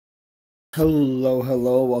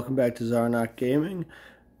Hello, welcome back to Zarnock Gaming.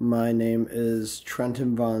 My name is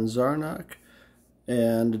Trenton Von Zarnock,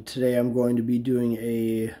 and today I'm going to be doing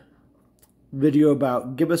a video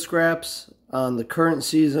about Gibbascrapz on the current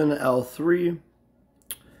season, L3,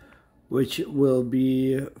 which will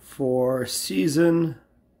be for season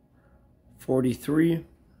 43.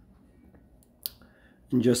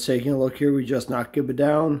 And just taking a look here, we just knocked Gibba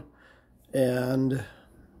down, and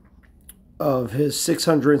of his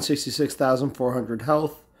 666,400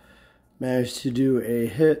 health, managed to do a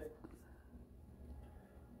hit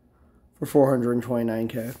for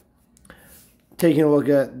 429k. Taking a look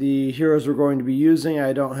at the heroes we're going to be using,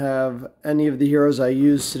 I don't have any of the heroes I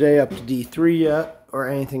used today up to D3 yet, or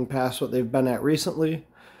anything past what they've been at recently.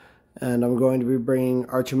 And I'm going to be bringing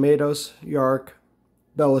Archimedos, Yark,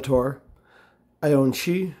 Bellator,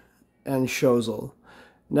 Ionchi, and Shozel.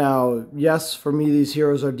 Now, yes, for me, these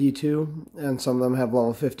heroes are D2, and some of them have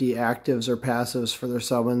level 50 actives or passives for their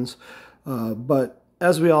summons. But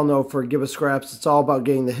as we all know, for Gibbascrapz, it's all about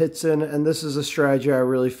getting the hits in, and this is a strategy I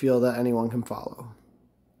really feel that anyone can follow.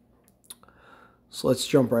 So let's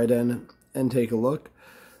jump right in and take a look.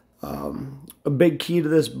 A big key to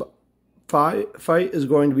this fight is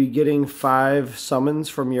going to be getting 5 summons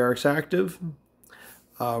from Yark's active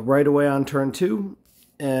right away on turn 2,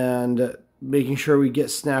 and making sure we get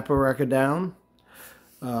Snap-a-Rekka down.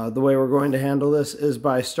 The way we're going to handle this is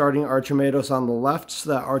by starting Archimedos on the left so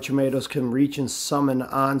that Archimedos can reach and summon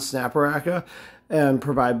on Snap-a-Rekka and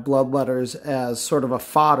provide bloodletters as sort of a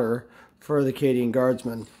fodder for the Cadian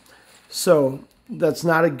Guardsman. So that's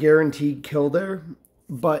not a guaranteed kill there,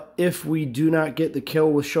 but if we do not get the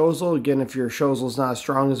kill with Shozel, again, if your Shozel's not as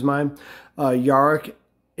strong as mine, Yark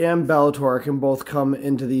and Bellator can both come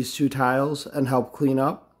into these 2 tiles and help clean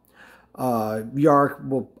up. Yark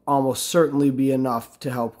will almost certainly be enough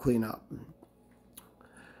to help clean up.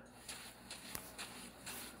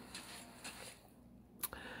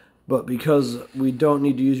 But because we don't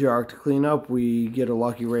need to use Yark to clean up, we get a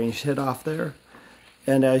lucky ranged hit off there.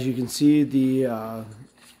 And as you can see, the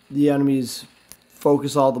enemies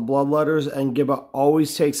focus all the bloodletters, and Gibba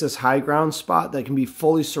always takes this high ground spot that can be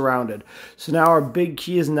fully surrounded. So now our big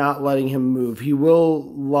key is not letting him move. He will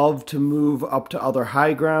love to move up to other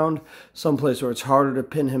high ground, someplace where it's harder to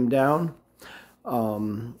pin him down.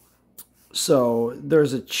 So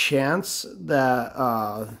there's a chance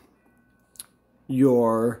that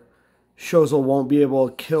your Shozel won't be able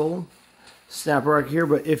to kill Snap-a-Rekka here,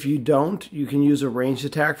 but if you don't, you can use a ranged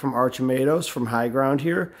attack from Archimedos from high ground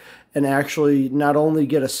here, and actually not only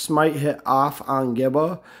get a smite hit off on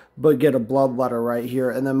Gibba, but get a bloodletter right here,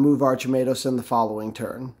 and then move Archimedos in the following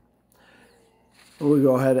turn. We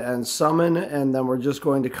go ahead and summon, and then we're just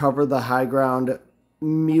going to cover the high ground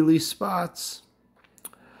melee spots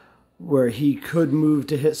where he could move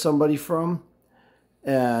to hit somebody from,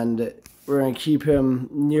 and we're going to keep him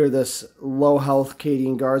near this low health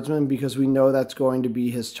Cadian Guardsman because we know that's going to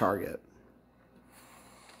be his target.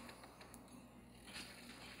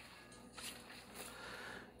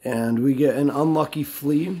 And we get an unlucky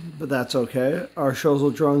flee, but that's okay. Our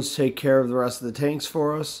Shozel drones take care of the rest of the tanks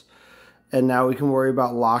for us. And now we can worry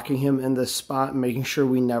about locking him in this spot and making sure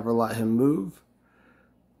we never let him move.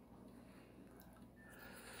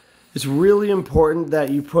 It's really important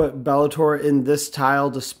that you put Bellator in this tile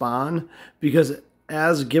to spawn, because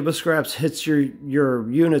as Gibbascrapz hits your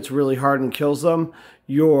units really hard and kills them,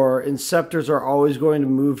 your Inceptors are always going to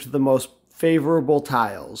move to the most favorable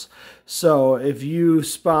tiles. So if you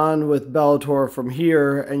spawn with Bellator from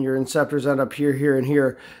here and your Inceptors end up here, here, and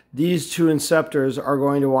here, these 2 Inceptors are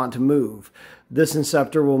going to want to move. This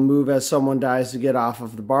Inceptor will move as someone dies to get off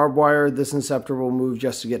of the barbed wire. This Inceptor will move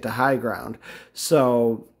just to get to high ground.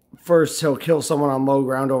 So first he'll kill someone on low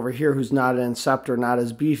ground over here who's not an Inceptor, not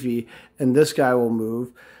as beefy, and this guy will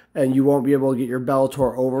move, and you won't be able to get your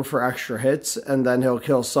Bellator over for extra hits, and then he'll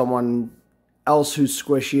kill someone else who's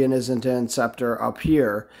squishy and isn't an Inceptor up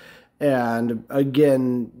here, and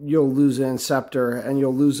again you'll lose an Inceptor and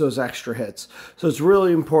you'll lose those extra hits. So it's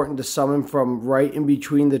really important to summon from right in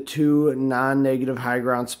between the 2 non-negative high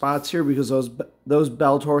ground spots here, because those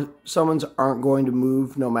Bellator summons aren't going to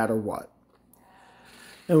move no matter what.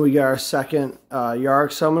 And we got our second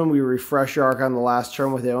Yark summon. We refresh Yark on the last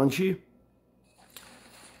turn with Ionchi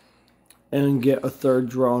and get a 3rd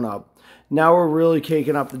drone up. Now we're really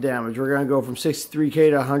caking up the damage. We're going to go from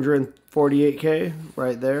 63k to 148k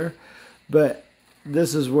right there. But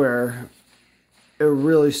this is where it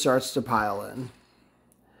really starts to pile in.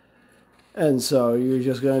 And so you're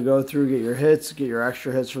just going to go through, get your hits, get your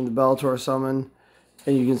extra hits from the Bellator summon.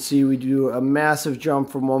 And you can see we do a massive jump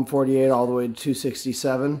from 148 all the way to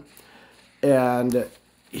 267. And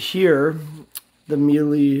here, the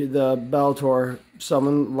Bellator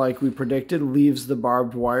summon, like we predicted, leaves the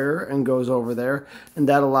barbed wire and goes over there. And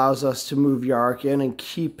that allows us to move Yark in and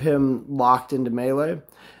keep him locked into melee.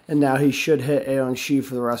 And now he should hit Aeon Shi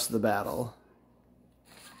for the rest of the battle.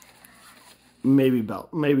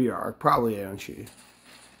 Maybe Yark, probably Aeon Shi.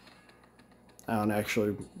 I don't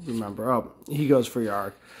actually remember. Oh, he goes for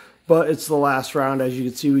Yark. But it's the last round. As you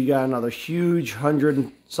can see, we got another huge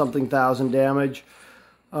 100-something thousand damage.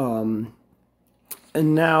 And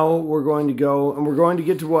now we're going to go, and we're going to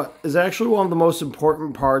get to what is actually one of the most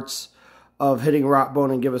important parts of hitting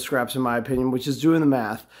Rotbone and Gibbascrapz, in my opinion, which is doing the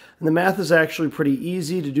math. And the math is actually pretty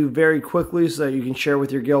easy to do very quickly so that you can share with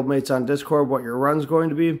your guildmates on Discord what your run's going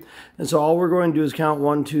to be. And so all we're going to do is count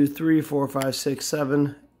 1, 2, 3, 4, 5, 6,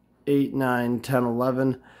 7, 8, 9, 10,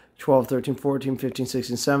 11, 12, 13, 14, 15,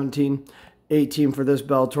 16, 17, 18 for this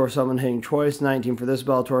Bellator summon hitting twice, 19 for this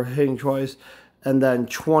Bellator hitting twice, and then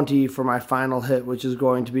 20 for my final hit, which is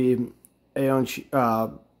going to be Aeon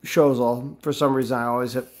Shozel. For some reason, I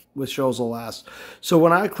always hit with Shozel last. So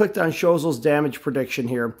when I clicked on Shozel's damage prediction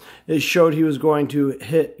here, it showed he was going to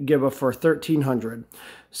hit Gibba for 1,300.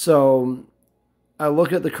 So I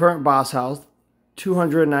look at the current boss health,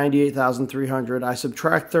 298,300. I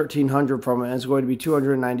subtract 1,300 from it, and it's going to be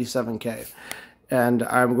 297k. And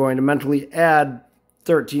I'm going to mentally add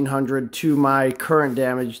 1,300 to my current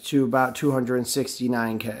damage to about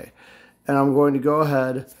 269k. And I'm going to go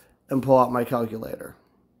ahead and pull out my calculator.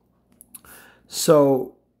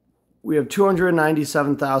 So we have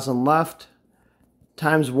 297,000 left,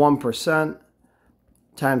 times 1%,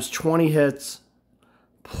 times 20 hits,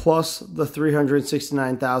 plus the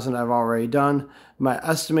 369,000 I've already done. My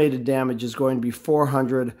estimated damage is going to be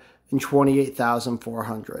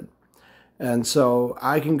 428,400. And so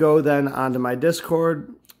I can go then onto my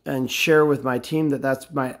Discord and share with my team that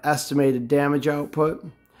that's my estimated damage output,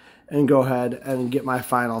 and go ahead and get my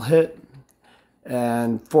final hit.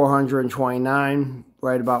 And 429,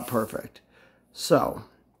 right about perfect. So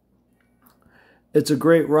it's a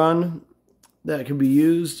great run that can be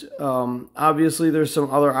used. Obviously, there's some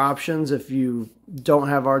other options. If you don't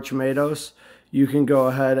have Archimedos, you can go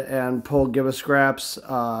ahead and pull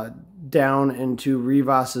Gibbascrapz down into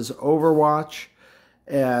Rivas's Overwatch,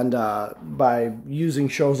 and by using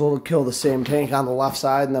Shozel to kill the same tank on the left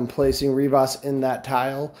side and then placing Rivas in that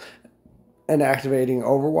tile and activating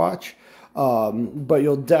Overwatch. But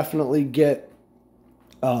you'll definitely get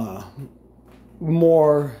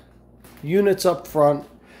more units up front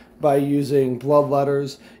by using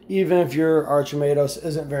Bloodletters, even if your Archimedos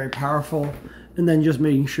isn't very powerful, and then just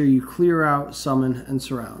making sure you clear out, summon, and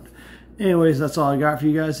surround. Anyways, that's all I got for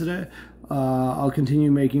you guys today. I'll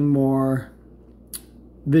continue making more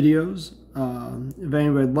videos. If anybody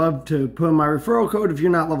would love to put in my referral code, if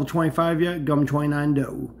you're not level 25 yet,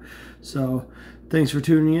 GUM29DO. So thanks for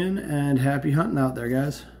tuning in, and happy hunting out there,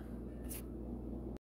 guys.